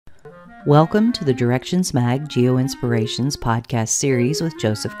Welcome to the Directions Mag Geo Inspirations podcast series with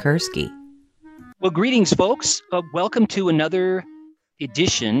Joseph Kursky. Well, greetings, folks. Welcome to another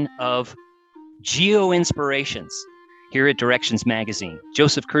edition of Geo Inspirations here at Directions Magazine.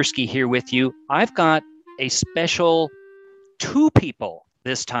 Joseph Kursky here with you. I've got a special two people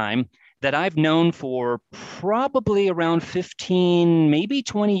this time that I've known for probably around 15, maybe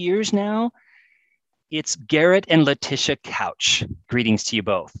 20 years now. It's Garrett and Letitia Couch. Greetings to you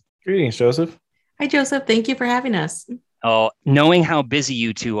both. Greetings, Joseph. Hi, Joseph. Thank you for having us. Oh, knowing how busy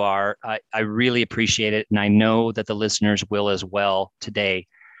you two are, I really appreciate it. And I know that the listeners will as well today.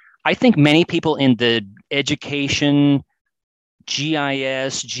 I think many people in the education,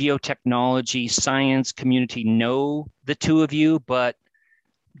 GIS, geotechnology, science community know the two of you, but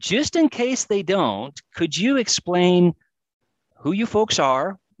just in case they don't, could you explain who you folks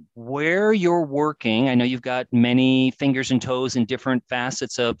are, where you're working? I know you've got many fingers and toes in different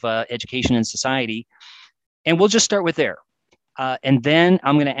facets of education and society. And we'll just start with there. And then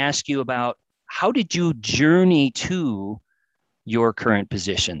I'm going to ask you about how did you journey to your current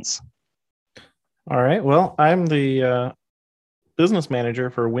positions? All right. Well, I'm the business manager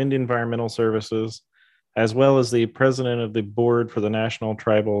for Wind Environmental Services, as well as the president of the board for the National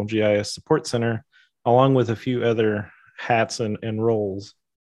Tribal GIS Support Center, along with a few other hats and roles.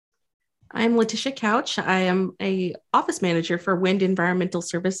 I'm Letitia Couch. I am a office manager for Wind Environmental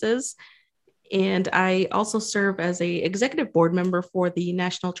Services, and I also serve as a executive board member for the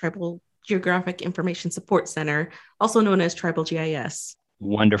National Tribal Geographic Information Support Center, also known as Tribal GIS.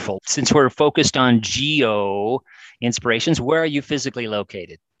 Wonderful. Since we're focused on geo inspirations, where are you physically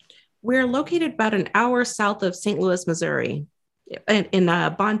located? We're located about an hour south of St. Louis, Missouri, in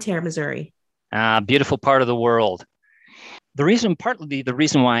Bonne Terre, Missouri. Beautiful part of the world. Partly the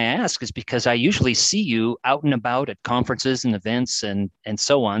reason why I ask is because I usually see you out and about at conferences and events and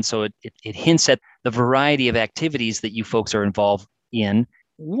so on. So it hints at the variety of activities that you folks are involved in.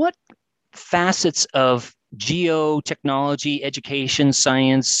 What facets of geotechnology, education,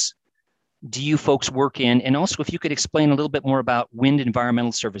 science do you folks work in? And also, if you could explain a little bit more about Wind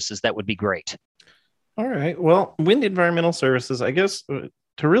Environmental Services, that would be great. All right. Well, Wind Environmental Services, I guess,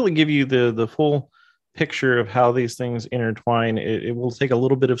 to really give you the full picture of how these things intertwine, it will take a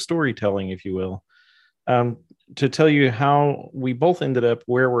little bit of storytelling, if you will, to tell you how we both ended up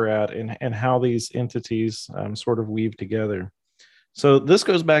where we're at and how these entities sort of weave together. So this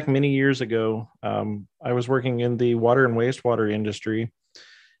goes back many years ago. I was working in the water and wastewater industry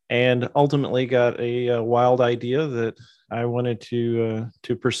and ultimately got a wild idea that I wanted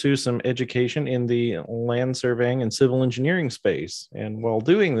to pursue some education in the land surveying and civil engineering space. And while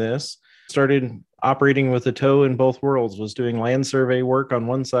doing this, started operating with a toe in both worlds, was doing land survey work on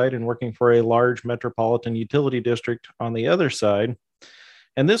one side and working for a large metropolitan utility district on the other side.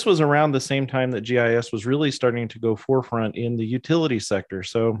 And this was around the same time that GIS was really starting to go forefront in the utility sector.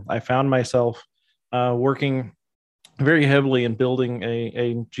 So I found myself working very heavily in building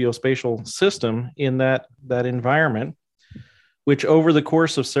a geospatial system in that environment, which over the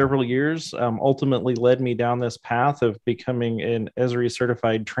course of several years ultimately led me down this path of becoming an Esri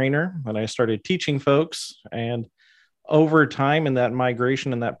certified trainer. And I started teaching folks. And over time in that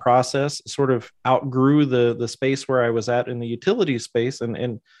migration and that process, sort of outgrew the space where I was at in the utility space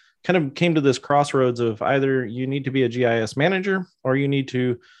and kind of came to this crossroads of either you need to be a GIS manager or you need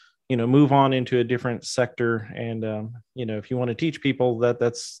to, move on into a different sector. And, if you want to teach people,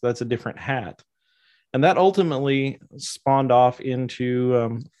 that's a different hat. And that ultimately spawned off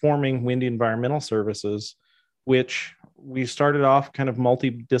into forming Wind Environmental Services, which we started off kind of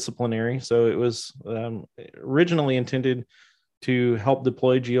multidisciplinary. So it was originally intended to help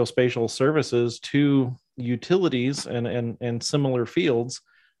deploy geospatial services to utilities and similar fields.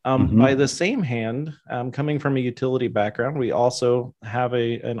 By the same hand, coming from a utility background, we also have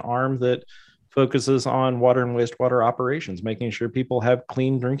an arm that focuses on water and wastewater operations, making sure people have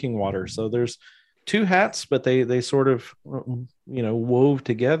clean drinking water. So there's two hats, but they sort of wove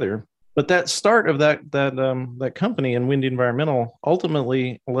together. But that start of that company in Wind Environmental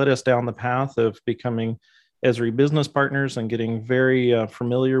ultimately led us down the path of becoming Esri business partners and getting very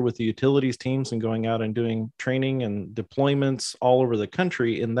familiar with the utilities teams and going out and doing training and deployments all over the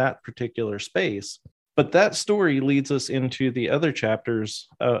country in that particular space. But that story leads us into the other chapters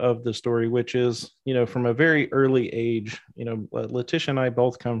of the story, which is, from a very early age, Letitia and I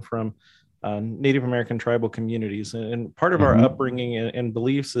both come from Native American tribal communities. And part of our upbringing and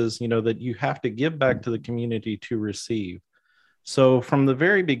beliefs is, that you have to give back to the community to receive. So from the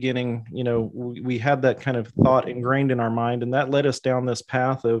very beginning, we had that kind of thought ingrained in our mind, and that led us down this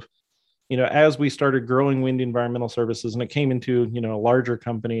path of, as we started growing Wind Environmental Services and it came into, a larger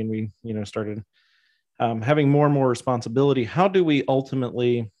company and we, started having more and more responsibility, how do we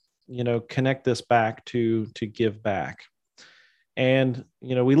ultimately, connect this back to give back? And,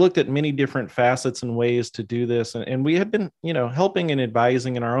 we looked at many different facets and ways to do this. And we had been, helping and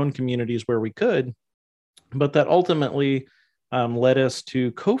advising in our own communities where we could, but that ultimately led us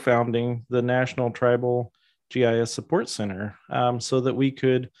to co-founding the National Tribal GIS Support Center, so that we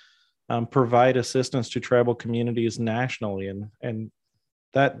could provide assistance to tribal communities nationally. And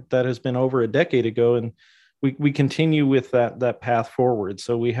that has been over a decade ago. And we continue with that path forward.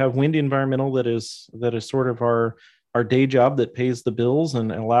 So we have Wind Environmental that is sort of our day job that pays the bills and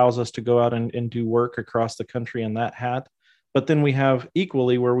allows us to go out and do work across the country in that hat. But then we have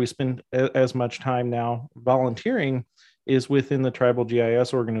equally where we spend as much time now volunteering is within the Tribal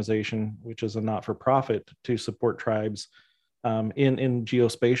GIS organization, which is a not-for-profit to support tribes in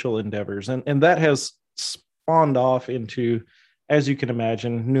geospatial endeavors. And that has spawned off into, as you can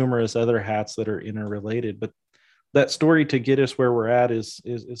imagine, numerous other hats that are interrelated. But that story to get us where we're at is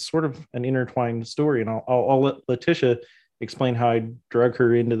sort of an intertwined story. And I'll let Letitia explain how I drug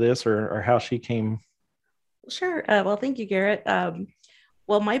her into this or how she came. Sure. Well, thank you, Garrett.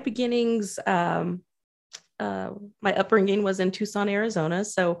 Well, my beginnings, my upbringing was in Tucson, Arizona.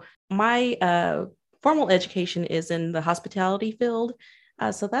 So my formal education is in the hospitality field.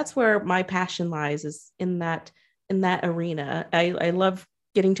 So that's where my passion lies, is in that arena. I love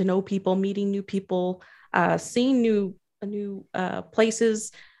getting to know people, meeting new people, seeing new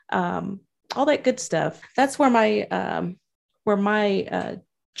places, all that good stuff. That's where my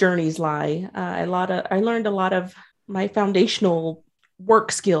journeys lie. I learned a lot of my foundational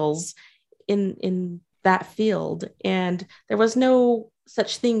work skills in that field, and there was no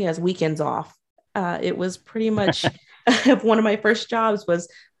such thing as weekends off. It was pretty much one of my first jobs was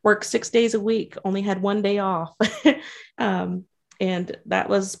work 6 days a week, only had one day off. And that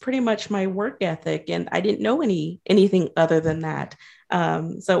was pretty much my work ethic. And I didn't know anything other than that.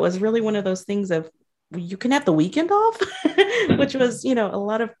 So it was really one of those things of, you can have the weekend off, which was, a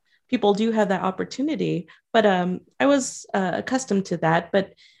lot of people do have that opportunity, but I was accustomed to that.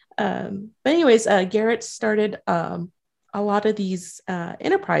 But anyways, Garrett started a lot of these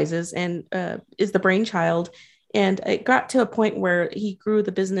enterprises and is the brainchild. And it got to a point where he grew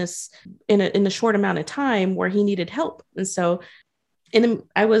the business in a short amount of time where he needed help. And so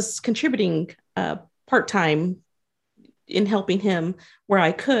I was contributing part-time in helping him where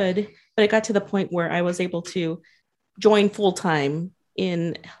I could, but it got to the point where I was able to join full-time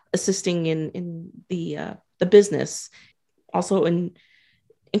in assisting in the business, also in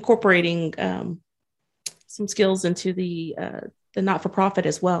incorporating some skills into the not-for-profit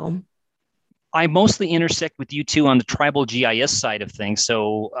as well. I mostly intersect with you two on the tribal GIS side of things,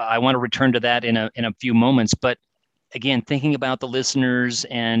 so I want to return to that in a few moments. But again, thinking about the listeners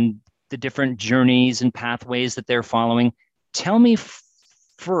and the different journeys and pathways that they're following, tell me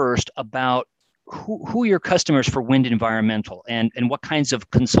first about who are your customers for Wind Environmental and what kinds of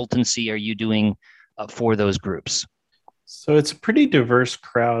consultancy are you doing for those groups? So it's a pretty diverse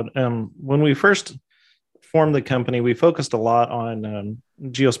crowd. When we first formed the company, we focused a lot on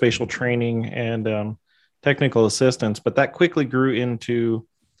geospatial training and technical assistance, but that quickly grew into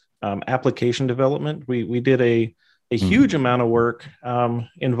application development. We did a huge amount of work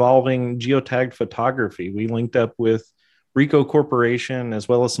involving geotagged photography. We linked up with Ricoh Corporation as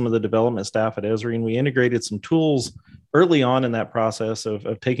well as some of the development staff at Esri, and we integrated some tools early on in that process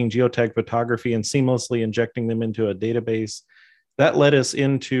of taking geotagged photography and seamlessly injecting them into a database. That led us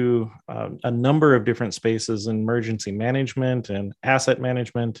into a number of different spaces in emergency management and asset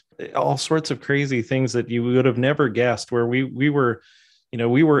management, all sorts of crazy things that you would have never guessed, where we were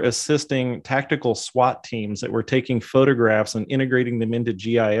assisting tactical SWAT teams that were taking photographs and integrating them into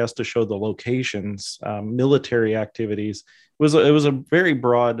GIS to show the locations, military activities. It was a very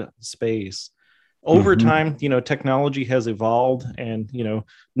broad space. Over time, technology has evolved, and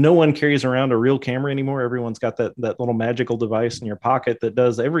no one carries around a real camera anymore. Everyone's got that little magical device in your pocket that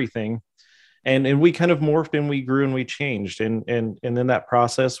does everything. And we kind of morphed and we grew and we changed. And in that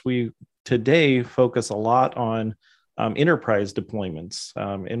process, we today focus a lot on enterprise deployments,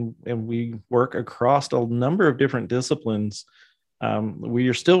 and we work across a number of different disciplines. We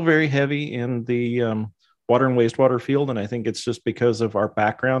are still very heavy in the water and wastewater field, and I think it's just because of our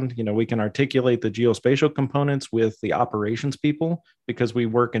background. We can articulate the geospatial components with the operations people because we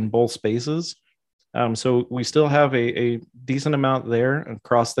work in both spaces. So we still have a decent amount there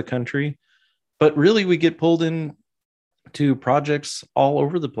across the country, but really we get pulled in to projects all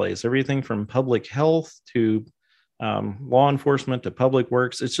over the place, everything from public health to law enforcement to public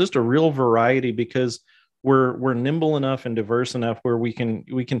works. It's just a real variety because we're nimble enough and diverse enough where we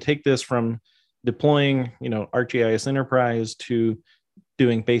can take this from deploying, ArcGIS Enterprise to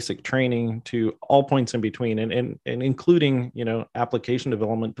doing basic training to all points in between, and including, application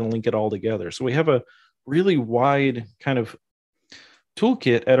development to link it all together. So we have a really wide kind of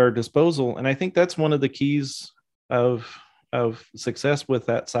toolkit at our disposal. And I think that's one of the keys of success with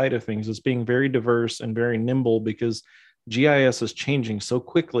that side of things, is being very diverse and very nimble, because GIS is changing so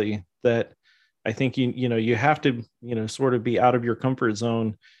quickly that I think you have to sort of be out of your comfort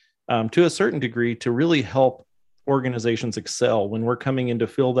zone to a certain degree to really help organizations excel when we're coming in to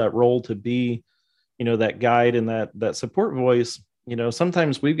fill that role, to be that guide and that support voice.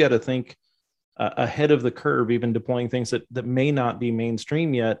 Sometimes we've got to think ahead of the curve, even deploying things that may not be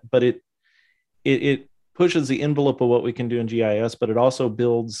mainstream yet, but it pushes the envelope of what we can do in GIS, but it also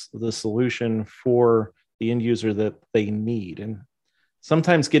builds the solution for the end user that they need. And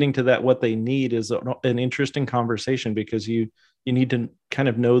sometimes getting to that, what they need, is an interesting conversation, because you need to kind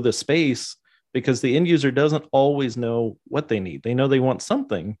of know the space, because the end user doesn't always know what they need. They know they want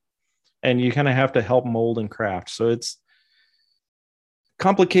something, and you kind of have to help mold and craft. So it's a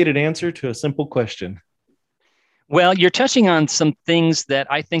complicated answer to a simple question. Well, you're touching on some things that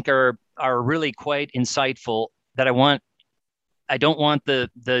I think are really quite insightful, that I don't want the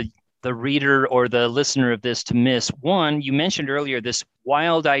reader or the listener of this to miss. One, you mentioned earlier this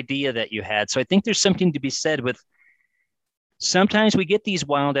wild idea that you had. So I think there's something to be said with, sometimes we get these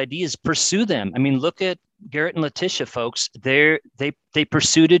wild ideas, pursue them. I mean, look at Garrett and Letitia, folks. They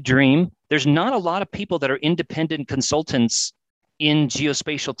pursued a dream. There's not a lot of people that are independent consultants in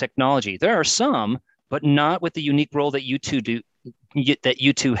geospatial technology. There are some, but not with the unique role that you two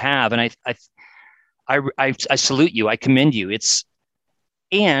have. And I salute you. I commend you.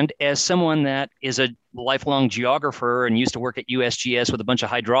 And as someone that is a lifelong geographer and used to work at USGS with a bunch of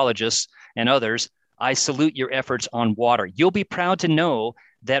hydrologists and others, I salute your efforts on water. You'll be proud to know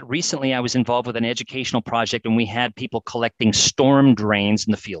that recently I was involved with an educational project, and we had people collecting storm drains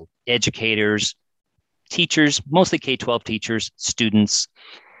in the field, educators, teachers, mostly K-12 teachers, students.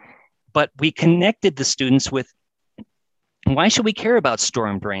 But we connected the students with, why should we care about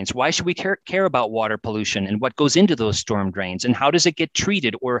storm drains? Why should we care about water pollution and what goes into those storm drains, and how does it get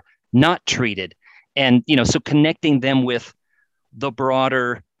treated or not treated? And, so connecting them with the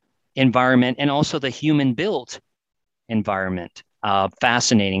broader environment and also the human built environment.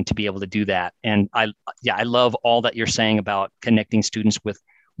 Fascinating to be able to do that. And I love all that you're saying about connecting students with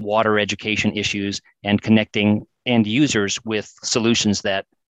water education issues and connecting end users with solutions that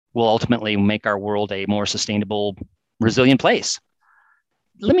will ultimately make our world a more sustainable, resilient place.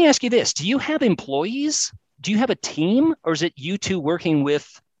 Let me ask you this. Do you have employees? Do you have a team? Or is it you two working with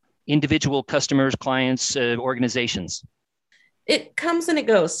individual customers, clients, organizations? It comes and it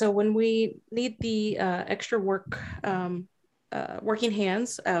goes. So when we need the extra work, working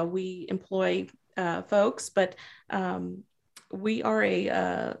hands, we employ folks, but we are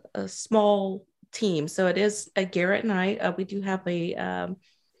a small team. So it is Garrett and I. We do have a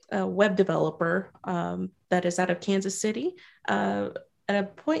web developer that is out of Kansas City. At a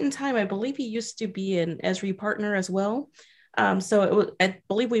point in time, I believe he used to be an Esri partner as well. I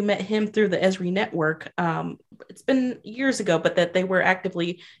believe we met him through the Esri network. It's been years ago, but that they were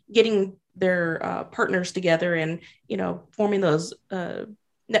actively getting their partners together and, forming those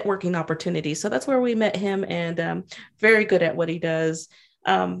networking opportunities. So that's where we met him, and very good at what he does.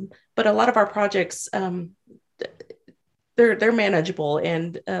 But a lot of our projects, they're manageable,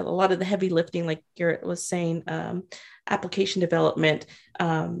 and a lot of the heavy lifting, like Garrett was saying, application development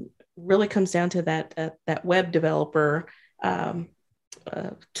really comes down to that web developer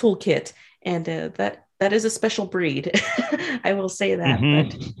toolkit, and that is a special breed. I will say that. Mm-hmm.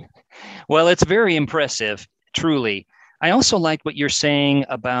 But well, it's very impressive, truly. I also like what you're saying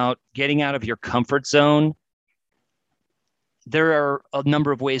about getting out of your comfort zone. There are a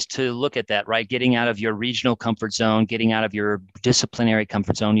number of ways to look at that, right? Getting out of your regional comfort zone, getting out of your disciplinary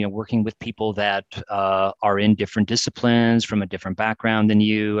comfort zone, working with people that are in different disciplines, from a different background than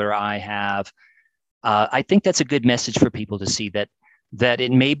you or I have. I think that's a good message for people to see, that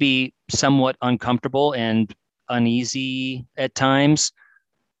it may be somewhat uncomfortable and uneasy at times.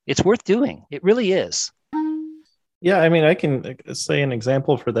 It's worth doing. It really is. Yeah, I mean, I can say an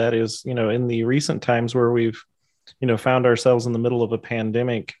example for that is, in the recent times where we've, found ourselves in the middle of a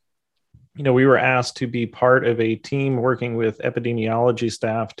pandemic, we were asked to be part of a team working with epidemiology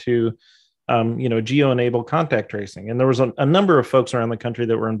staff to, geo-enable contact tracing. And there was a number of folks around the country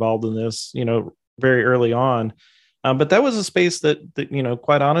that were involved in this, very early on. But that was a space that,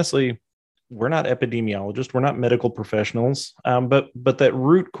 quite honestly, we're not epidemiologists, we're not medical professionals, but that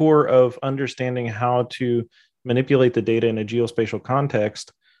root core of understanding how to manipulate the data in a geospatial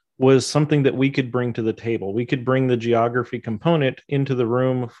context was something that we could bring to the table. We could bring the geography component into the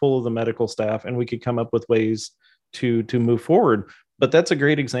room full of the medical staff, and we could come up with ways to move forward. But that's a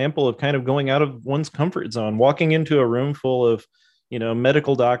great example of kind of going out of one's comfort zone. Walking into a room full of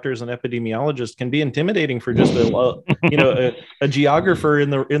medical doctors and epidemiologists can be intimidating for just a geographer in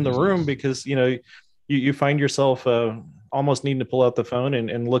the room, because you find yourself almost needing to pull out the phone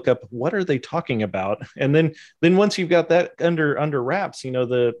and look up what are they talking about, and then once you've got that under wraps,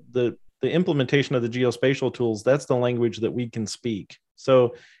 the implementation of the geospatial tools, that's the language that we can speak.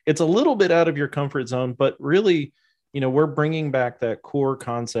 So it's a little bit out of your comfort zone, but really, we're bringing back that core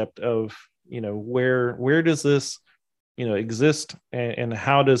concept of where does this exist, and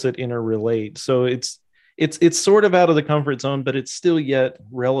how does it interrelate. So it's sort of out of the comfort zone, but it's still yet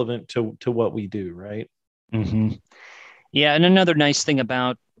relevant to what we do, right? Mm-hmm. Yeah, and another nice thing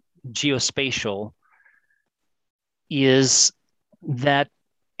about geospatial is that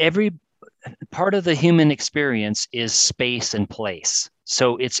every part of the human experience is space and place.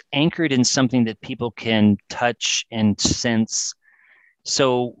 So it's anchored in something that people can touch and sense.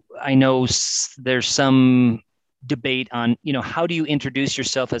 So I know there's some debate on, how do you introduce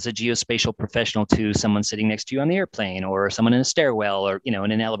yourself as a geospatial professional to someone sitting next to you on the airplane, or someone in a stairwell, or, in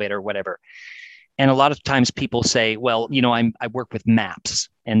an elevator or whatever. And a lot of times people say, well, I work with maps.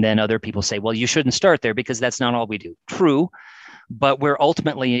 And then other people say, well, you shouldn't start there because that's not all we do. True. But we're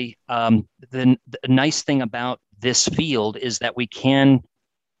ultimately, the nice thing about this field is that we can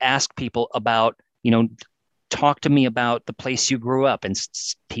ask people about, talk to me about the place you grew up. And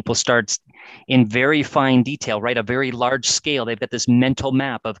people start in very fine detail, right? A very large scale. They've got this mental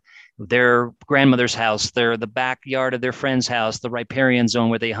map of their grandmother's house, the backyard of their friend's house, the riparian zone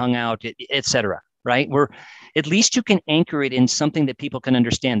where they hung out, et cetera, right? At least you can anchor it in something that people can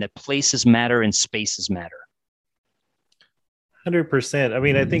understand, that places matter and spaces matter. 100%. I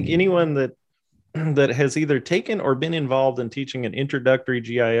mean, I think anyone that has either taken or been involved in teaching an introductory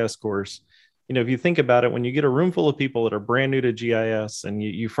GIS course, if you think about it, when you get a room full of people that are brand new to GIS, and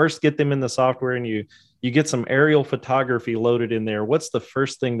you first get them in the software, and you get some aerial photography loaded in there, what's the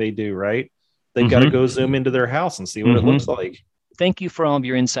first thing they do, right? They've got to go zoom into their house and see what it looks like. Thank you for all of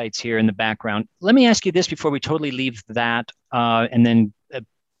your insights here in the background. Let me ask you this before we totally leave that, and then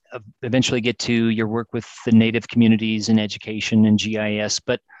eventually get to your work with the Native communities in education and GIS.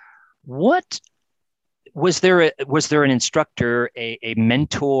 But what was there an instructor, a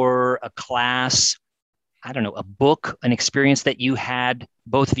mentor, a class, I don't know, a book, an experience that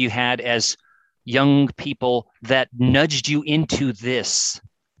both of you had as young people that nudged you into this,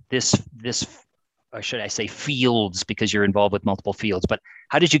 or should I say fields, because you're involved with multiple fields, but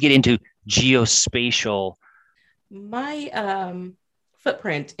how did you get into geospatial? My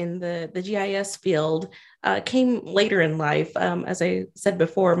footprint in the GIS field came later in life. As I said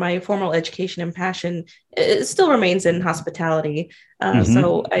before, my formal education and passion, it still remains in hospitality.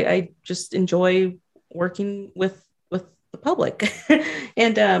 So I just enjoy working with the public.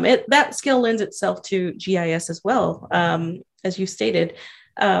 And that skill lends itself to GIS as well, as you stated.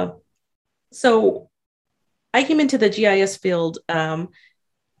 So I came into the GIS field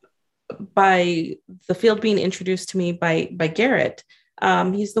by the field being introduced to me by Garrett.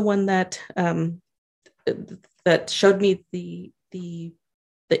 He's the one that showed me the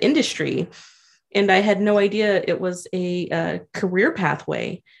industry, and I had no idea it was a career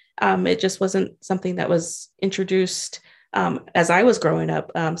pathway. It just wasn't something that was introduced as I was growing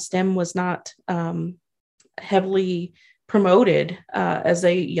up. STEM was not heavily promoted as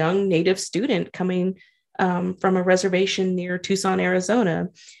a young Native student coming from a reservation near Tucson, Arizona.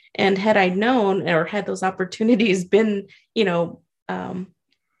 And had I known, or had those opportunities been,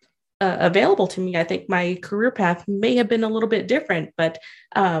 available to me, I think my career path may have been a little bit different. But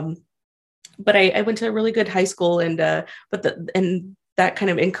I went to a really good high school, and that kind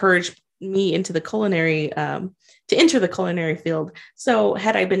of encouraged me into the culinary, to enter the culinary field. So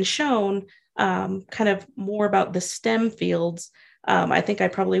had I been shown kind of more about the STEM fields, I think I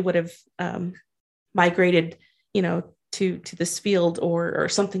probably would have migrated, to this field or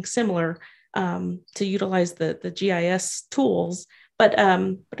something similar, to utilize the GIS tools. But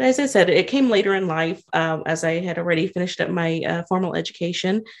as I said, it came later in life, as I had already finished up my formal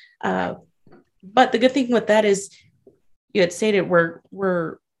education. But the good thing with that is, you had stated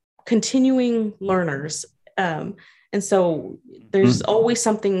we're continuing learners. And so there's always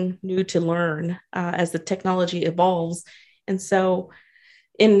something new to learn as the technology evolves. And so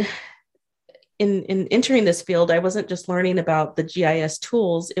in in entering this field, I wasn't just learning about the GIS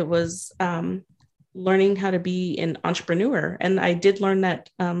tools. It was learning how to be an entrepreneur. And I did learn that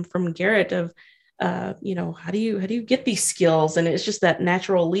from Garrett of, how do you get these skills? And it's just that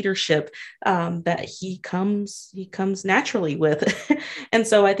natural leadership that he comes naturally with. And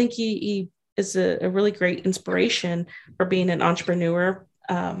so I think he is a really great inspiration for being an entrepreneur,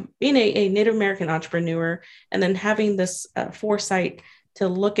 being a Native American entrepreneur, and then having this foresight to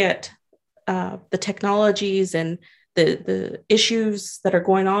look at the technologies and the issues that are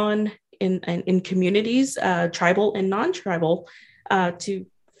going on in communities, tribal and non-tribal, to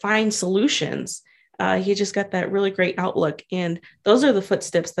find solutions. He just got that really great outlook. And those are the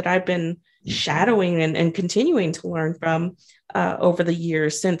footsteps that I've been shadowing and continuing to learn from over the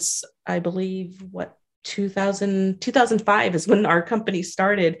years since, I believe, 2005 is when our company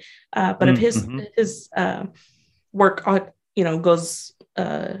started. But of his work, goes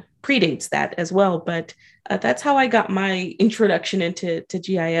predates that as well. But that's how I got my introduction into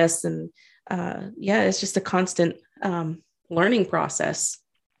GIS. And it's just a constant learning process.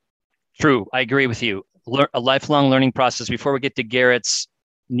 True. I agree with you. A lifelong learning process. Before we get to Garrett's,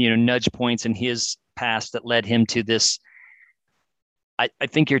 nudge points in his past that led him to this, I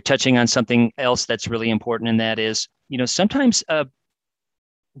think you're touching on something else that's really important. And that is, sometimes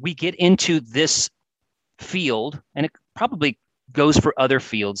we get into this field, and it probably goes for other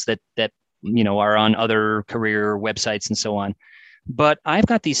fields that are on other career websites and so on. But I've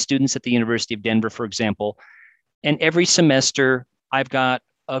got these students at the University of Denver, for example, and every semester I've got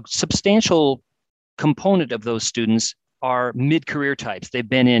a substantial component of those students are mid-career types. They've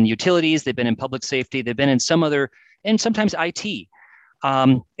been in utilities, they've been in public safety, they've been in some other, and sometimes IT,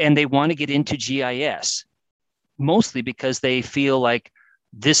 and they want to get into GIS, mostly because they feel like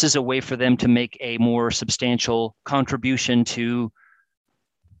this is a way for them to make a more substantial contribution to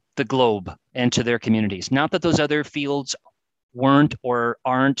the globe and to their communities. Not that those other fields weren't or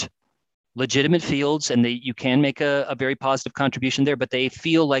aren't legitimate fields, and you can make a very positive contribution there, but they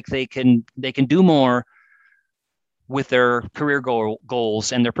feel like they can do more with their career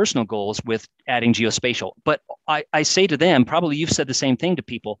goals and their personal goals with adding geospatial. But I say to them, probably you've said the same thing to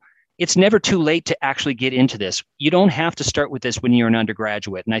people, it's never too late to actually get into this. You don't have to start with this when you're an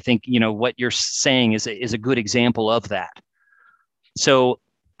undergraduate. And I think, what you're saying is a good example of that. So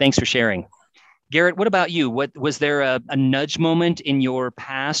thanks for sharing. Garrett, what about you? Was there a nudge moment in your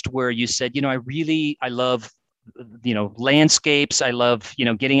past where you said, I love, landscapes. I love,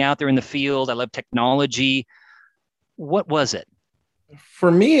 getting out there in the field. I love technology. What was it?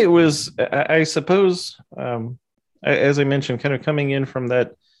 For me, it was, I suppose, as I mentioned, kind of coming in from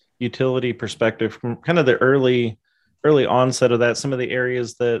that utility perspective, from kind of the early onset of that. Some of the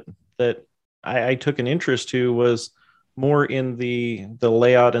areas that I took an interest to was more in the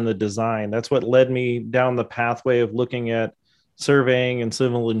layout and the design. That's what led me down the pathway of looking at surveying and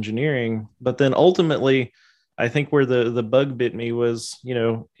civil engineering. But then ultimately, I think where the bug bit me was,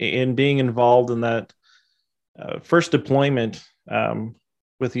 in being involved in that first deployment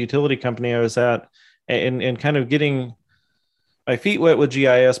with the utility company I was at, and kind of getting my feet wet with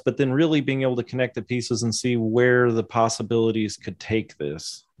GIS, but then really being able to connect the pieces and see where the possibilities could take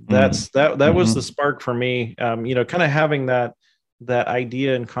this. That was the spark for me. Kind of having that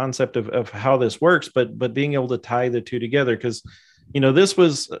idea and concept of how this works, but being able to tie the two together, because this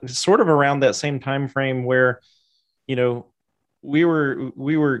was sort of around that same time frame where we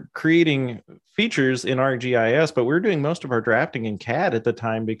were creating features in ArcGIS, but we were doing most of our drafting in CAD at the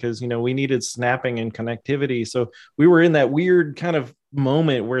time because, we needed snapping and connectivity. So we were in that weird kind of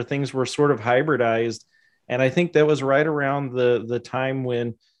moment where things were sort of hybridized. And I think that was right around the time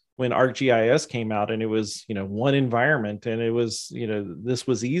when ArcGIS came out, and it was, one environment, and it was, this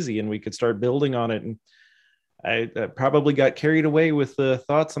was easy and we could start building on it. And I probably got carried away with the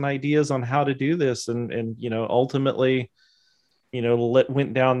thoughts and ideas on how to do this. And ultimately,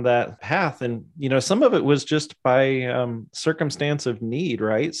 went down that path. And, some of it was just by circumstance of need,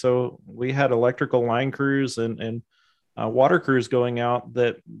 right? So we had electrical line crews and water crews going out,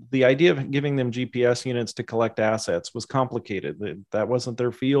 that the idea of giving them GPS units to collect assets was complicated. That wasn't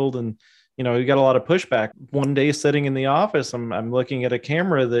their field. And, we got a lot of pushback. One day sitting in the office, I'm looking at a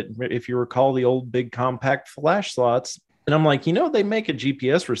camera that, if you recall, the old big compact flash slots. And I'm like, they make a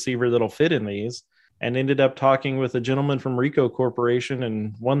GPS receiver that'll fit in these. And ended up talking with a gentleman from Ricoh Corporation,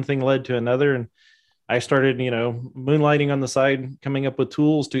 and one thing led to another. And I started, moonlighting on the side, coming up with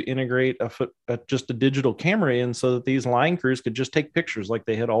tools to integrate just a digital camera in, so that these line crews could just take pictures like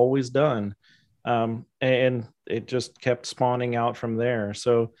they had always done. And it just kept spawning out from there.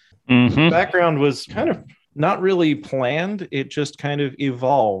 So background was kind of Not really planned. It just kind of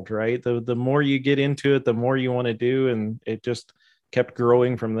evolved, right? The more you get into it, the more you want to do, and it just kept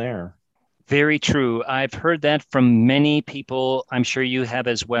growing from there. Very true. I've heard that from many people. I'm sure you have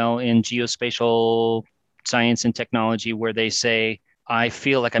as well in geospatial science and technology, where they say, I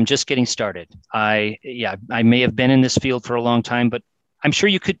feel like I'm just getting started. I may have been in this field for a long time, but I'm sure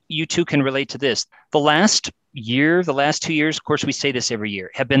you too can relate to this. The last 2 years, of course, we say this every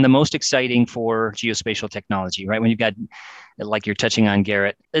year, have been the most exciting for geospatial technology, right? When you've got, like you're touching on,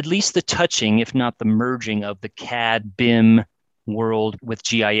 Garrett, at least the touching, if not the merging of the CAD BIM world with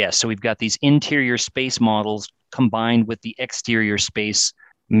GIS. So we've got these interior space models combined with the exterior space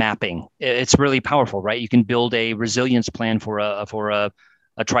mapping. It's really powerful, right? You can build a resilience plan for a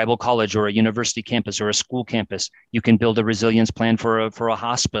tribal college or a university campus or a school campus. You can build a resilience plan for a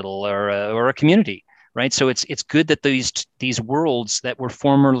hospital or a community, right? So it's good that these worlds that were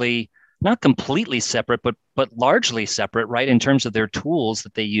formerly not completely separate, but largely separate, right, in terms of their tools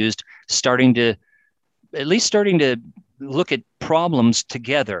that they used, starting to look at problems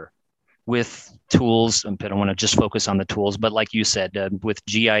together with tools. I don't want to just focus on the tools, but like you said, with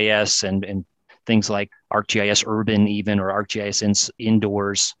GIS and things like ArcGIS Urban even, or ArcGIS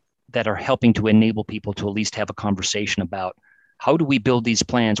Indoors, that are helping to enable people to at least have a conversation about how do we build these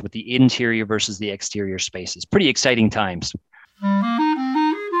plans with the interior versus the exterior spaces. Pretty exciting times.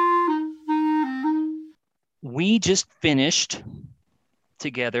 We just finished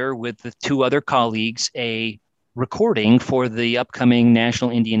together with the two other colleagues a recording for the upcoming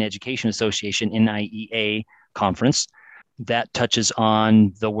National Indian Education Association NIEA conference that touches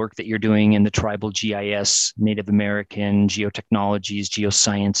on the work that you're doing in the tribal GIS, Native American geotechnologies,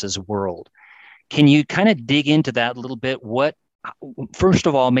 geosciences world. Can you kind of dig into that a little bit? First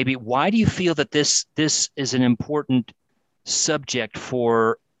of all, maybe why do you feel that this is an important subject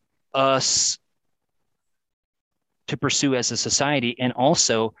for us to pursue as a society, and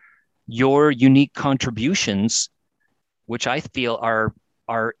also your unique contributions, which I feel are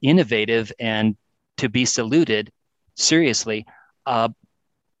innovative and to be saluted seriously,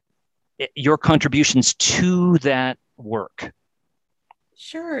 your contributions to that work?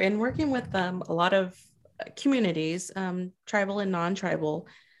 Sure. And working with a lot of communities, tribal and non-tribal,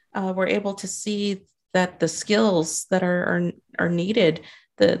 we're able to see that the skills that are needed,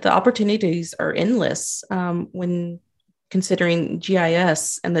 the opportunities are endless when considering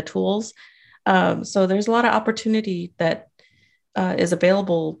GIS and the tools. So there's a lot of opportunity that is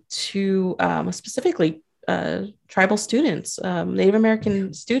available to specifically tribal students, Native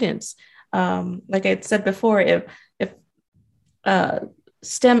American students. Like I said before, if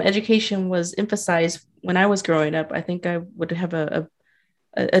STEM education was emphasized when I was growing up, I think I would have a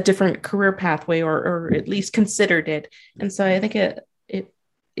different career pathway, or at least considered it. And so I think it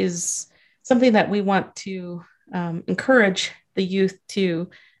is something that we want to encourage the youth to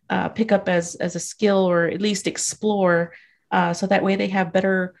pick up as a skill, or at least explore, so that way they have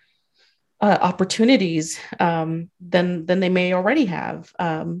better opportunities than they may already have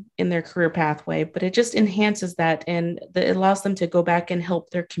in their career pathway. But it just enhances that, and it allows them to go back and help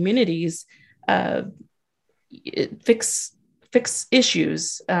their communities fix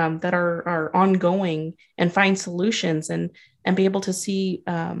issues that are ongoing, and find solutions, and be able to see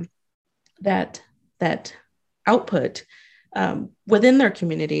that output within their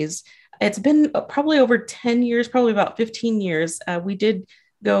communities. It's been probably over 10 years, probably about 15 years. We did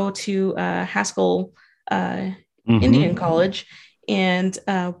go to Haskell Indian College, and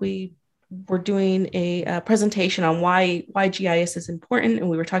we were doing a presentation on why GIS is important. And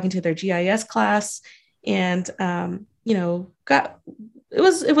we were talking to their GIS class, and it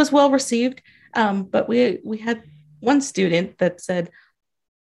was well received. But we had one student that said,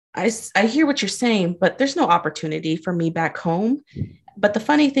 I hear what you're saying, but there's no opportunity for me back home. But the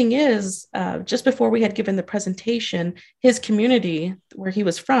funny thing is, just before we had given the presentation, his community where he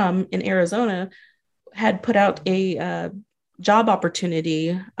was from in Arizona had put out a job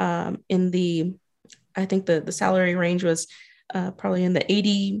opportunity I think the salary range was probably in the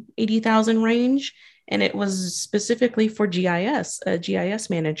 80,000 range. And it was specifically for GIS, a GIS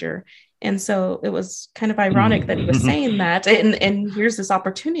manager. And so it was kind of ironic that he was saying that, and here's this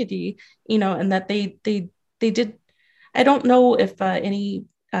opportunity, and that they did. I don't know if any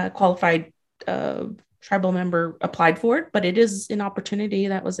qualified tribal member applied for it, but it is an opportunity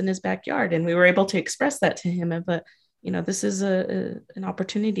that was in his backyard. And we were able to express that to him. But, this is an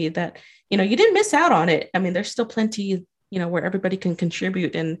opportunity that, you didn't miss out on it. I mean, there's still plenty, where everybody can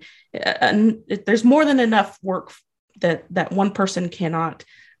contribute. And there's more than enough work that one person cannot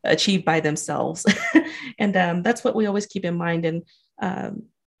achieve by themselves. And that's what we always keep in mind. And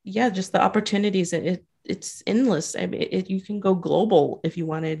just the opportunities, it's endless. I mean, you can go global if you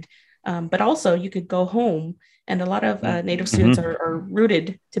wanted, but also you could go home. And a lot of Native students are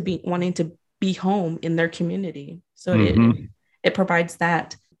rooted to be wanting to be home in their community. So it provides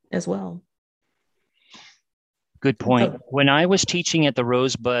that as well. Good point. When I was teaching at the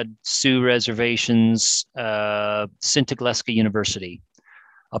Rosebud Sioux Reservations, Sinta Gleska University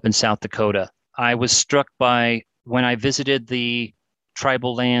up in South Dakota, I was struck by when I visited the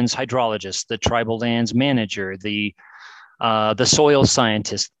tribal lands hydrologist, the tribal lands manager, the soil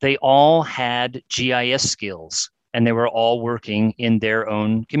scientist. They all had GIS skills, and they were all working in their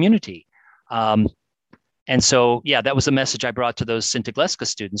own community. And so, yeah, that was the message I brought to those Sinta Gleska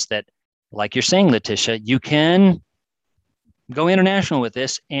students, that, like you're saying, Letitia, you can go international with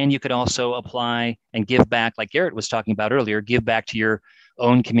this, and you could also apply and give back, like Garrett was talking about earlier, give back to your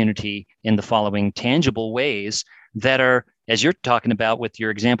own community in the following tangible ways that are, as you're talking about with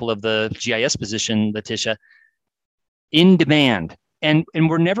your example of the GIS position, Letitia, in demand. And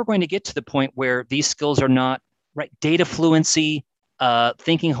we're never going to get to the point where these skills are not, right? Data fluency,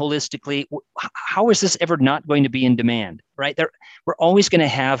 thinking holistically. How is this ever not going to be in demand, right? We're always going to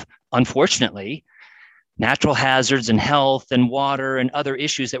have, unfortunately, natural hazards and health and water and other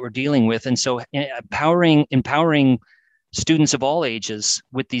issues that we're dealing with. And so empowering students of all ages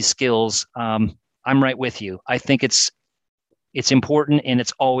with these skills, I'm right with you. I think it's important, and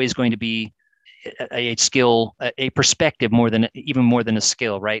it's always going to be a skill, a perspective even more than a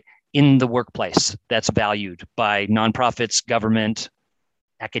skill, right? In the workplace that's valued by nonprofits, government,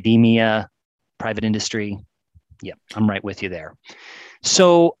 academia, private industry. Yeah, I'm right with you there.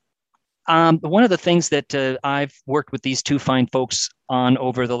 So one of the things that I've worked with these two fine folks on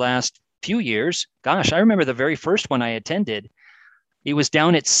over the last few years, gosh, I remember the very first one I attended. It was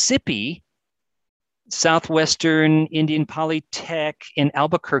down at SIPI, Southwestern Indian Polytech in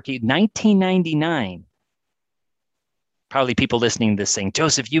Albuquerque, 1999. Probably people listening to this saying,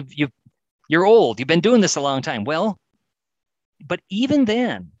 Joseph, you're old. You've been doing this a long time. Well, but even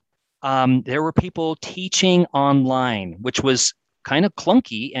then, there were people teaching online, which was kind of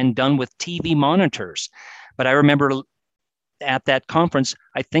clunky and done with TV monitors. But I remember at that conference,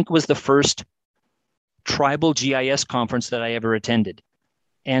 I think it was the first tribal GIS conference that I ever attended.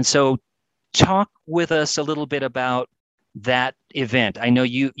 And so talk with us a little bit about that event. I know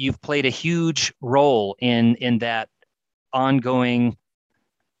you've played a huge role in that ongoing,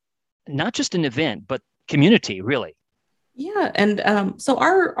 not just an event, but community, really. Yeah. And so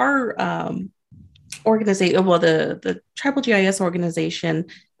our organization, well, the Tribal GIS organization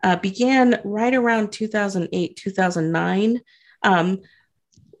began right around 2008, 2009.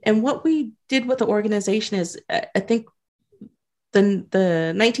 And what we did with the organization is, I think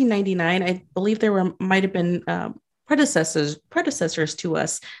the 1999, I believe there might have been predecessors to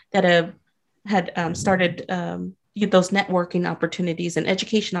us that had started those networking opportunities and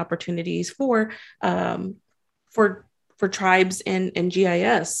education opportunities for tribes and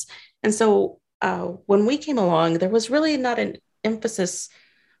GIS. And so when we came along, there was really not an emphasis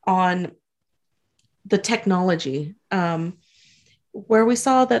on the technology, where we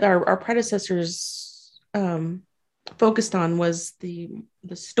saw that our predecessors focused on was the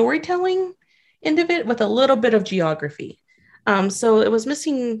storytelling end of it with a little bit of geography. So it was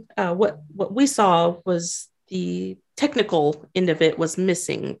missing. What we saw was the technical end of it was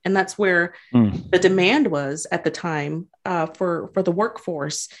missing, and that's where the demand was at the time for the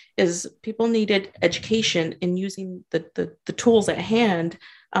workforce. Is people needed education in using the tools at hand.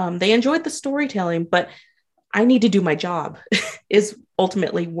 They enjoyed the storytelling, but I need to do my job is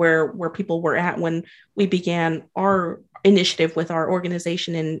ultimately where people were at when we began our initiative with our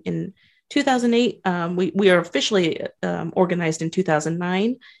organization in 2008. We are officially organized in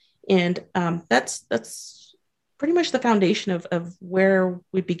 2009, and that's pretty much the foundation of where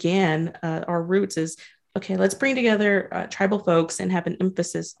we began. Our roots is, okay, let's bring together tribal folks and have an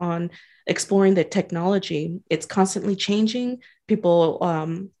emphasis on exploring the technology. It's constantly changing. People,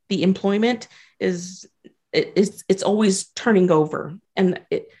 the employment it's always turning over, and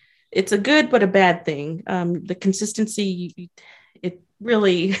it's a good but a bad thing. The consistency, it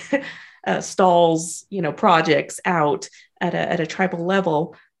really stalls projects out at a tribal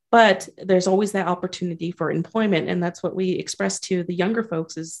level. But there's always that opportunity for employment, and that's what we express to the younger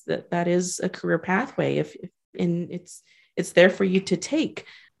folks, is that is a career pathway. And it's there for you to take.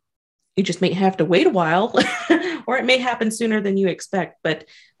 You just may have to wait a while, or it may happen sooner than you expect. But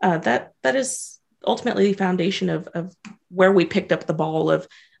that is ultimately the foundation of where we picked up the ball of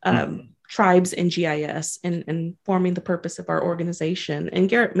tribes and GIS and forming the purpose of our organization. And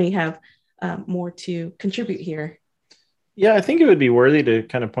Garrett may have more to contribute here. Yeah, I think it would be worthy to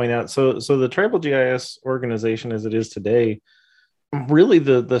kind of point out. So the Tribal GIS organization as it is today, really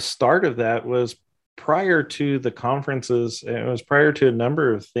the start of that was prior to the conferences. It was prior to a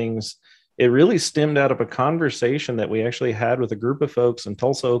number of things. It really stemmed out of a conversation that we actually had with a group of folks in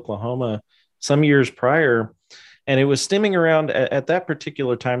Tulsa, Oklahoma, some years prior. And it was stemming around at that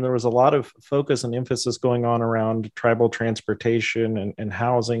particular time. There was a lot of focus and emphasis going on around tribal transportation and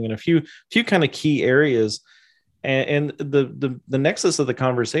housing and a few kind of key areas. And the nexus of the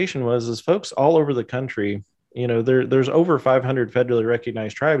conversation was is folks all over the country, there's over 500 federally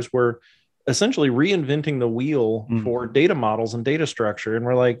recognized tribes were essentially reinventing the wheel for data models and data structure. And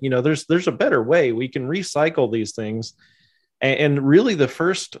we're like, there's a better way. We can recycle these things. And really the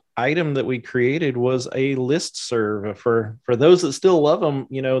first item that we created was a list serve for those that still love them.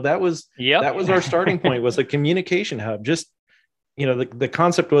 That was our starting point, was a communication hub. Just, the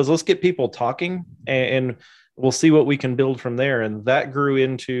concept was, let's get people talking and we'll see what we can build from there. And that grew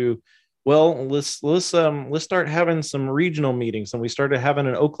into, well, let's start having some regional meetings. And we started having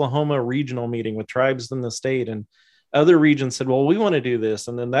an Oklahoma regional meeting with tribes in the state, and other regions said, well, we want to do this.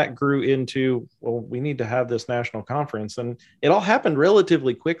 And then that grew into, well, we need to have this national conference. And it all happened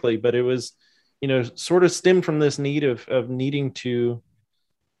relatively quickly, but it was, sort of stemmed from this need of needing to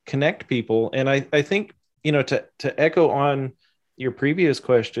connect people. And I think, to echo on your previous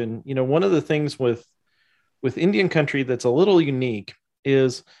question, one of the things with Indian country that's a little unique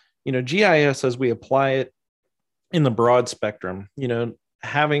is, GIS, as we apply it in the broad spectrum,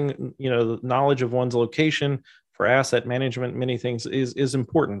 having, the knowledge of one's location for asset management, many things is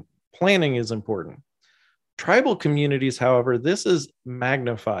important. Planning is important. Tribal communities, however, this is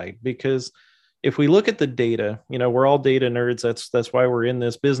magnified, because if we look at the data, we're all data nerds. That's why we're in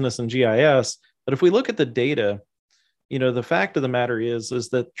this business in GIS. But if we look at the data, the fact of the matter is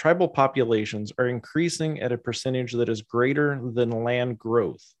that tribal populations are increasing at a percentage that is greater than land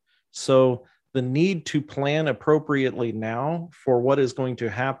growth. So the need to plan appropriately now for what is going to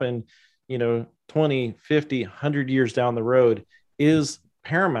happen, 20, 50, 100 years down the road is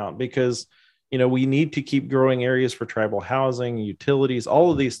paramount, because, we need to keep growing areas for tribal housing, utilities,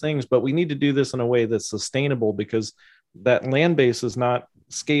 all of these things, but we need to do this in a way that's sustainable, because that land base is not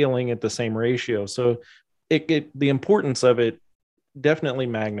scaling at the same ratio. So the importance of it definitely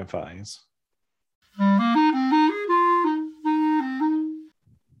magnifies.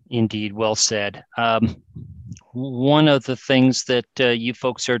 Indeed, well said. One of the things that you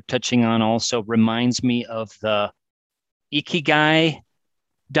folks are touching on also reminds me of the Ikigai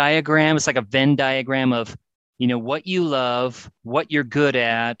diagram. It's like a Venn diagram of, what you love, what you're good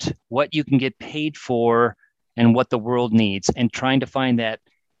at, what you can get paid for, and what the world needs, and trying to find that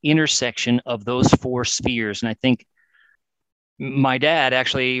intersection of those four spheres. And I think my dad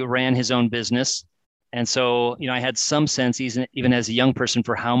actually ran his own business. And so, I had some sense, even as a young person,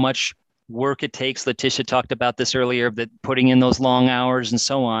 for how much work it takes. Letitia talked about this earlier, that putting in those long hours and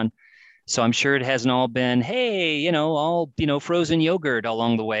so on. So I'm sure it hasn't all been, hey, all, frozen yogurt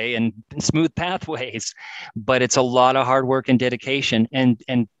along the way and smooth pathways, but it's a lot of hard work and dedication and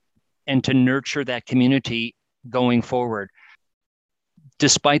to nurture that community going forward.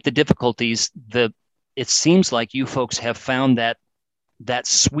 Despite the difficulties, it seems like you folks have found that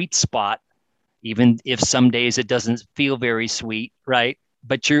sweet spot, even if some days it doesn't feel very sweet, right?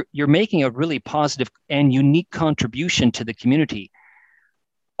 But you're making a really positive and unique contribution to the community.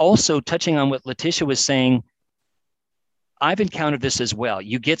 Also, touching on what Letitia was saying, I've encountered this as well.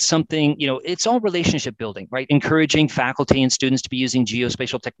 You get something, it's all relationship building, right? Encouraging faculty and students to be using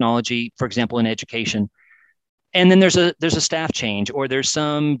geospatial technology, for example, in education. And then there's a staff change, or there's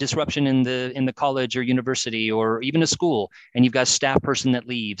some disruption in the college or university or even a school, and you've got a staff person that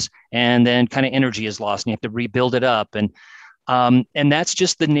leaves, and then kind of energy is lost, and you have to rebuild it up. And that's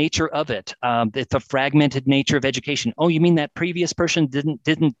just the nature of it. It's a fragmented nature of education. Oh, you mean that previous person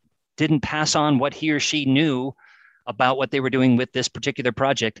didn't pass on what he or she knew about what they were doing with this particular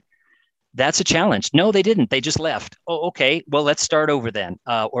project? That's a challenge. No, they didn't. They just left. Oh, okay. Well, let's start over then,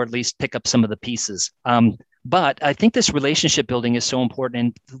 or at least pick up some of the pieces. But I think this relationship building is so important.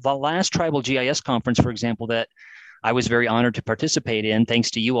 And the last Tribal GIS conference, for example, that I was very honored to participate in,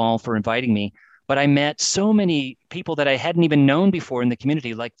 thanks to you all for inviting me. But I met so many people that I hadn't even known before in the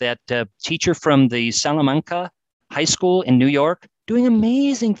community, like that teacher from the Salamanca High School in New York, doing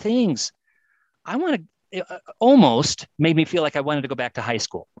amazing things. Almost made me feel like I wanted to go back to high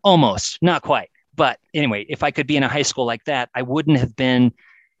school. Almost, not quite. But anyway, if I could be in a high school like that, I wouldn't have been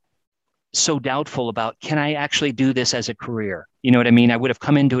so doubtful about, can I actually do this as a career? You know what I mean? I would have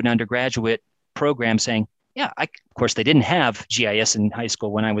come into an undergraduate program saying, yeah, of course, they didn't have GIS in high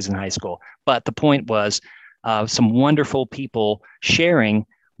school when I was in high school. But the point was, some wonderful people sharing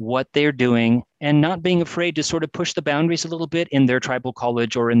what they're doing and not being afraid to sort of push the boundaries a little bit in their tribal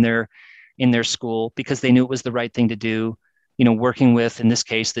college or in their school, because they knew it was the right thing to do. Working with, in this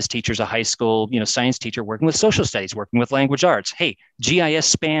case, this teacher's a high school, science teacher, working with social studies, working with language arts. Hey, GIS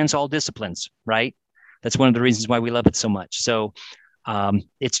spans all disciplines, right? That's one of the reasons why we love it so much. So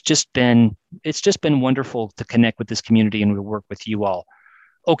it's just been wonderful to connect with this community and to work with you all.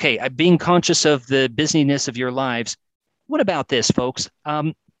 Okay, being conscious of the busyness of your lives, what about this, folks?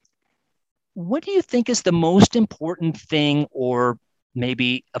 What do you think is the most important thing, or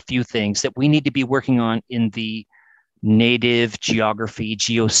maybe a few things that we need to be working on in the native geography,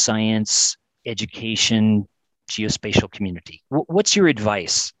 geoscience, education, geospatial community? What's your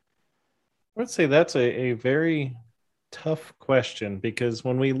advice? I would say that's a very tough question, because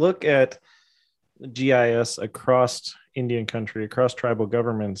when we look at GIS across Indian country, across tribal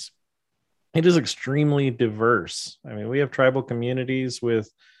governments, it is extremely diverse. I mean, we have tribal communities with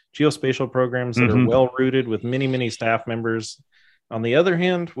geospatial programs that are well rooted with many, many staff members. On the other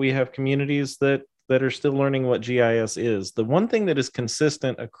hand, we have communities that are still learning what GIS is. The one thing that is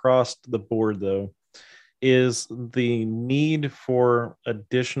consistent across the board, though, is the need for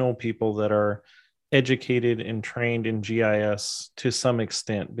additional people that are educated and trained in GIS to some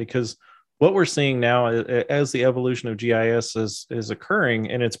extent, because what we're seeing now as the evolution of GIS is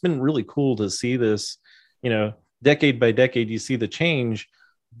occurring, and it's been really cool to see this, decade by decade, you see the change.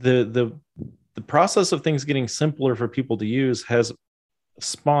 The process of things getting simpler for people to use has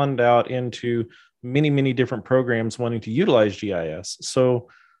spawned out into many, many different programs wanting to utilize GIS. So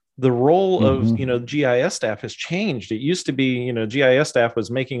the role of, GIS staff has changed. It used to be, GIS staff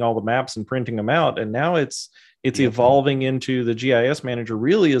was making all the maps and printing them out. And now it's evolving into the GIS manager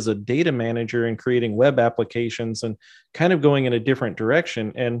really as a data manager and creating web applications and kind of going in a different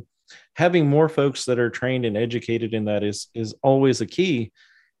direction. And having more folks that are trained and educated in that is always a key.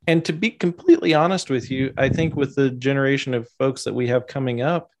 And to be completely honest with you, I think with the generation of folks that we have coming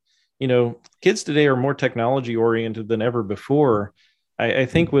up, kids today are more technology oriented than ever before. I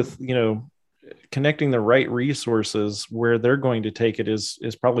think with, connecting the right resources where they're going to take it is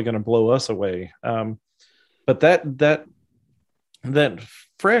probably going to blow us away. But that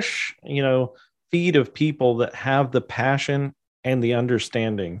fresh, feed of people that have the passion and the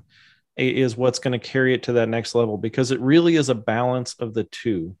understanding is what's going to carry it to that next level, because it really is a balance of the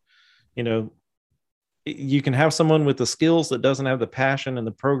two. You can have someone with the skills that doesn't have the passion, and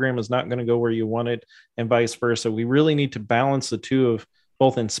the program is not going to go where you want it, and vice versa. We really need to balance the two of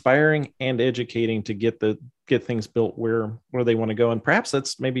both inspiring and educating to get things built where they want to go. And perhaps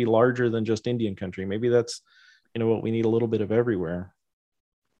that's maybe larger than just Indian country. Maybe that's, what we need a little bit of everywhere.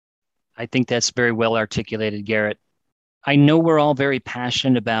 I think that's very well articulated, Garrett. I know we're all very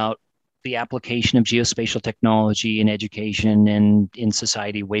passionate about the application of geospatial technology in education and in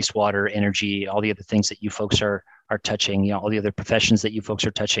society, wastewater, energy, all the other things that you folks are touching, all the other professions that you folks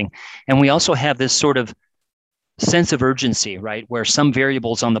are touching. And we also have this sort of sense of urgency, right? Where some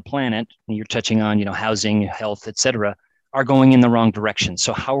variables on the planet, and you're touching on, housing, health, et cetera, are going in the wrong direction.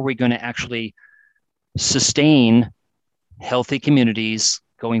 So how are we going to actually sustain healthy communities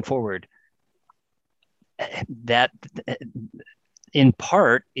going forward? That in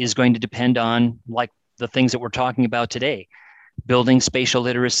part is going to depend on, like, the things that we're talking about today: building spatial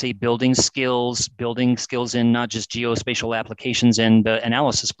literacy, building skills in not just geospatial applications and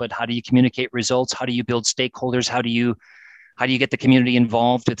analysis, but how do you communicate results? How do you build stakeholders? How do you get the community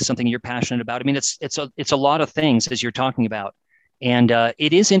involved with something you're passionate about? I mean, it's a lot of things as you're talking about. And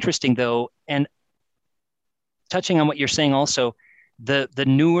it is interesting, though, and touching on what you're saying also, the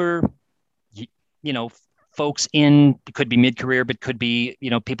newer, folks it could be mid-career, but could be,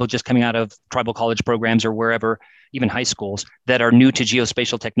 people just coming out of tribal college programs or wherever, even high schools, that are new to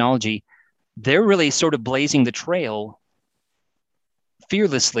geospatial technology. They're really sort of blazing the trail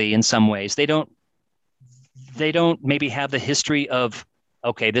fearlessly in some ways. They don't maybe have the history of,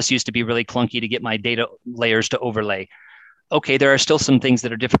 okay, this used to be really clunky to get my data layers to overlay. Okay, there are still some things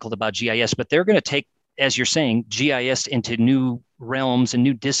that are difficult about GIS, but they're going to take, as you're saying, GIS into new realms and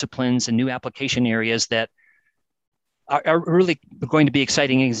new disciplines and new application areas that are really going to be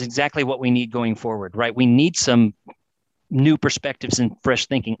exciting. Is exactly what we need going forward, right? We need some new perspectives and fresh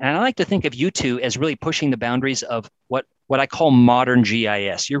thinking. And I like to think of you two as really pushing the boundaries of what I call modern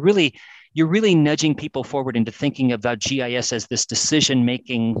GIS. You're really nudging people forward into thinking about GIS as this decision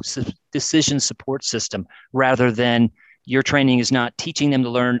support system, rather than your training is not teaching them to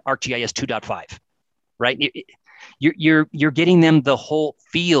learn ArcGIS 2.5, right? You're getting them the whole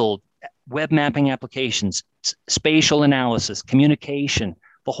field, web mapping applications, spatial analysis, communication,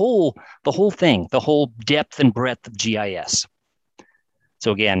 the whole thing, the whole depth and breadth of GIS.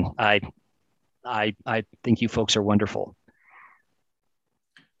 So again, I think you folks are wonderful.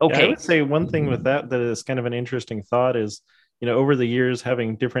 Okay. Yeah, I would say one thing with that is kind of an interesting thought is, over the years,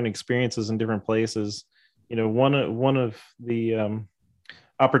 having different experiences in different places, one of the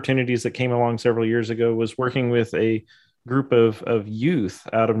opportunities that came along several years ago was working with a group of youth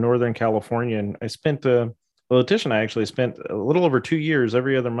out of Northern California. And I spent, Letitia and I actually spent a little over 2 years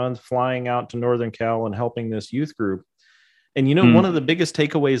every other month flying out to Northern Cal and helping this youth group. And, one of the biggest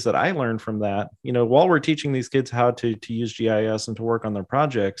takeaways that I learned from that, while we're teaching these kids how to use GIS and to work on their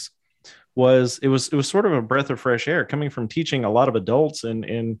projects, was it was sort of a breath of fresh air coming from teaching a lot of adults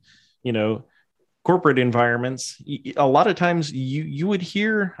in corporate environments. A lot of times you would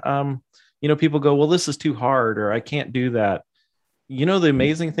hear, people go, well, this is too hard, or I can't do that. The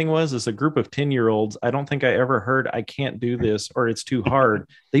amazing thing is a group of 10-year-olds, I don't think I ever heard, I can't do this, or it's too hard.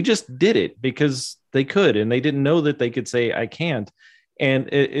 They just did it because they could, and they didn't know that they could say, I can't.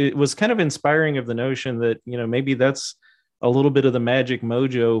 And it was kind of inspiring of the notion that, maybe that's a little bit of the magic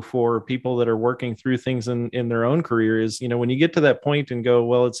mojo for people that are working through things in their own career is, when you get to that point and go,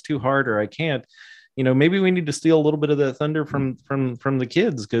 well, it's too hard, or I can't, maybe we need to steal a little bit of that thunder from the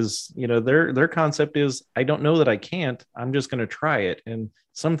kids, because their concept is, I don't know that I can't, I'm just going to try it. And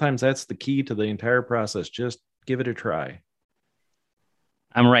sometimes that's the key to the entire process. Just give it a try.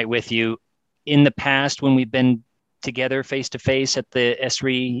 I'm right with you. In the past, when we've been together face to face at the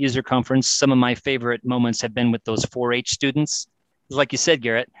ESRI user conference, some of my favorite moments have been with those 4-H students. Like you said,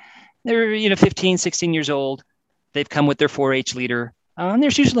 Garrett, they're 15, 16 years old. They've come with their 4-H leader. And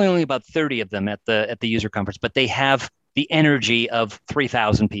there's usually only about 30 of them at the user conference, but they have the energy of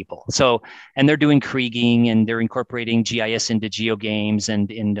 3,000 people. So, and they're doing Krieging, and they're incorporating GIS into GeoGames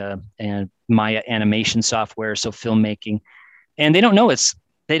and Maya animation software, so filmmaking. And they know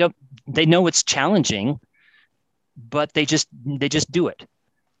it's challenging, but they just do it,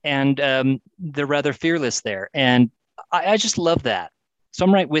 and they're rather fearless there. And I just love that. So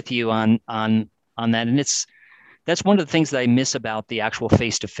I'm right with you on that, and that's one of the things that I miss about the actual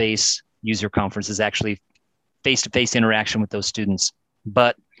face-to-face user conference is actually face-to-face interaction with those students.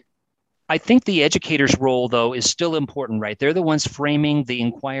 But I think the educator's role, though, is still important, right? They're the ones framing the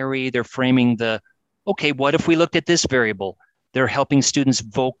inquiry. They're framing okay, what if we looked at this variable? They're helping students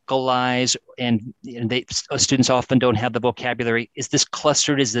vocalize, and students often don't have the vocabulary. Is this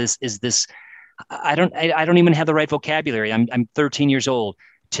clustered? Is this? I don't even have the right vocabulary. I'm 13 years old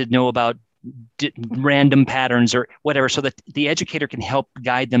to know about random patterns or whatever, so that the educator can help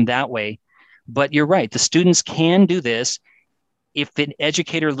guide them that way. But you're right, the students can do this if an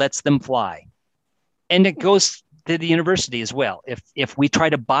educator lets them fly. And it goes to the university as well. If we try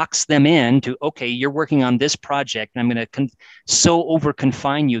to box them in to, okay, you're working on this project, and I'm going to so over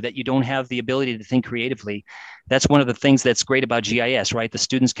confine you that you don't have the ability to think creatively. That's one of the things that's great about GIS, right? The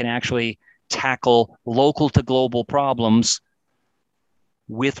students can actually tackle local to global problems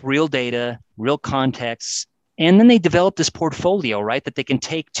with real data, real contexts, and then they develop this portfolio, right, that they can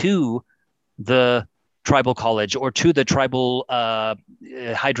take to the tribal college or to the tribal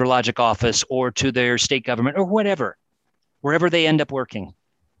hydrologic office or to their state government or whatever, wherever they end up working.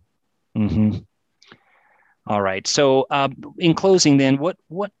 Mm-hmm. All right. So in closing, then,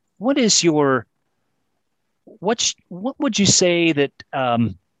 what is your what would you say that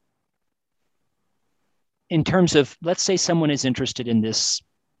in terms of, let's say someone is interested in this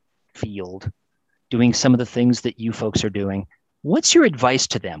field, doing some of the things that you folks are doing, what's your advice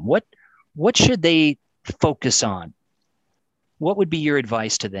to them? What should they focus on? What would be your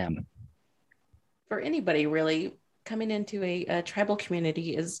advice to them? For anybody really coming into a tribal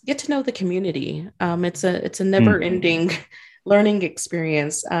community is get to know the community. It's a never-ending learning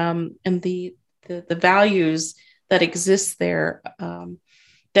experience, and the values that exist there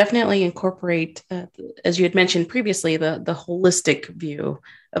definitely incorporate, as you had mentioned previously, the holistic view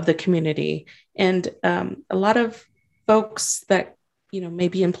of the community. And a lot of folks that may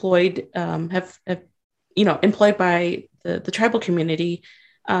be employed have employed by the tribal community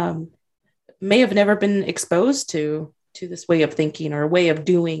may have never been exposed to this way of thinking or way of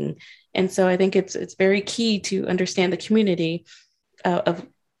doing. And so I think it's very key to understand the community of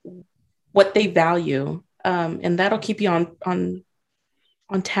what they value, and that'll keep you on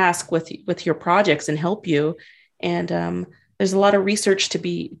task with your projects and help you. And there's a lot of research to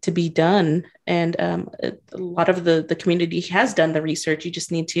be done, and a lot of the community has done the research. You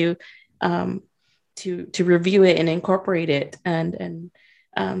just need to review it and incorporate it, and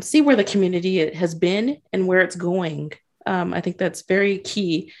see where the community has been and where it's going. I think that's very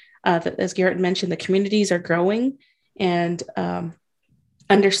key. That, as Garrett mentioned, the communities are growing, and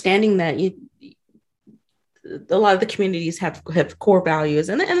understanding that a lot of the communities have core values,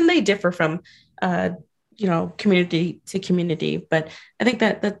 and they differ from community to community. But I think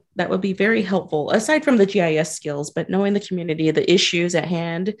that would be very helpful, aside from the GIS skills, but knowing the community, the issues at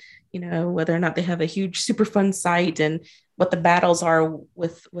hand, whether or not they have a huge Superfund site, and what the battles are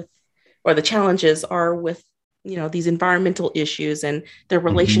with or the challenges are with these environmental issues and their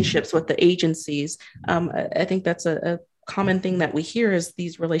relationships with the agencies. I think that's a common thing that we hear, is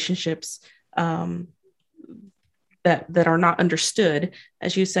these relationships that are not understood,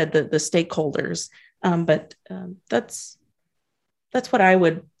 as you said, the stakeholders. But that's what I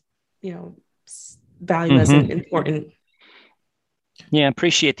would value as important. Yeah,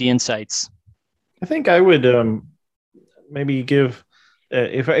 appreciate the insights. I think I would maybe give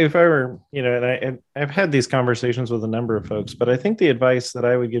if I were, and I've had these conversations with a number of folks, but I think the advice that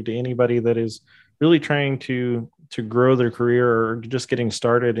I would give to anybody that is really trying to grow their career or just getting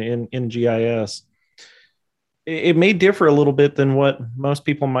started in GIS, it may differ a little bit than what most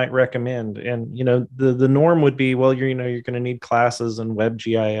people might recommend. And, the norm would be, well, you're going to need classes in web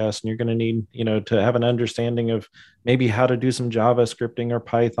GIS, and you're going to need, to have an understanding of maybe how to do some JavaScripting or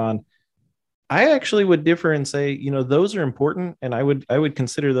Python. I actually would differ and say, those are important, and I would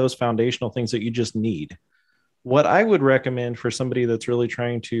consider those foundational things that you just need. What I would recommend for somebody that's really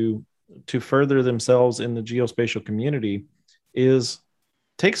trying to further themselves in the geospatial community is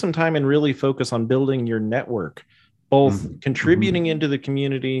take some time and really focus on building your network, both contributing into the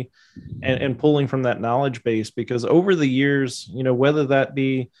community and pulling from that knowledge base. Because over the years, whether that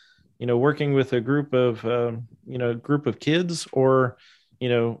be, working with a group of kids, or,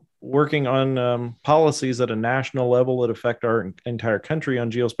 working on policies at a national level that affect our entire country on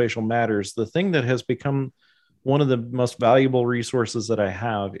geospatial matters, the thing that has become one of the most valuable resources that I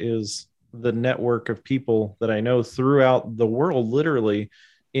have is the network of people that I know throughout the world, literally,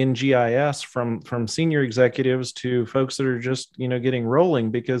 in GIS, from senior executives to folks that are just, getting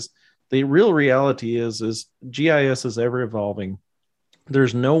rolling. Because the real reality is GIS is ever evolving.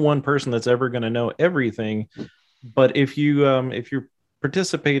 There's no one person that's ever going to know everything. But if you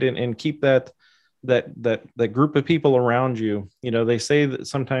participate in and keep that group of people around you, they say that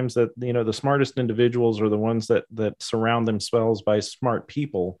sometimes that, the smartest individuals are the ones that surround themselves by smart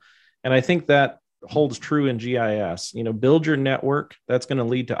people. And I think that holds true in GIS. Build your network. That's going to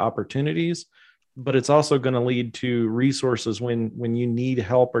lead to opportunities, but it's also going to lead to resources when you need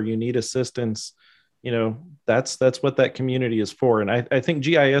help or you need assistance. That's what that community is for. And I think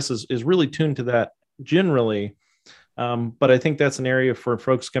GIS is really tuned to that generally. But I think that's an area for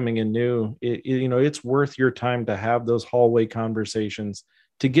folks coming in new. It's worth your time to have those hallway conversations,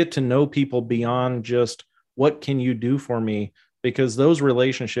 to get to know people beyond just what can you do for me, because those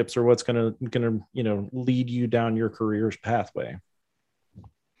relationships are what's going to lead you down your career's pathway.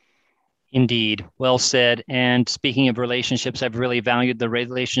 Indeed. Well said. And speaking of relationships, I've really valued the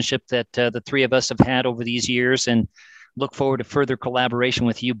relationship that the three of us have had over these years, and look forward to further collaboration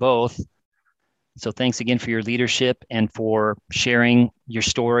with you both. So thanks again for your leadership and for sharing your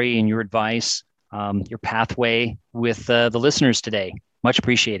story and your advice, your pathway with the listeners today. Much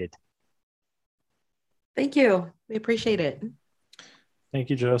appreciated. Thank you. We appreciate it. Thank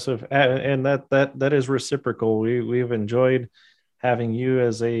you, Joseph. And that is reciprocal. We've enjoyed having you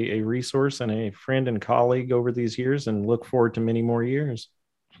as a resource and a friend and colleague over these years, and look forward to many more years.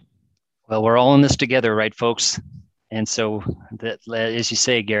 Well, we're all in this together, right, folks? And so, as you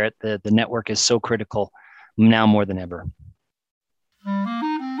say, Garrett, the network is so critical now more than ever.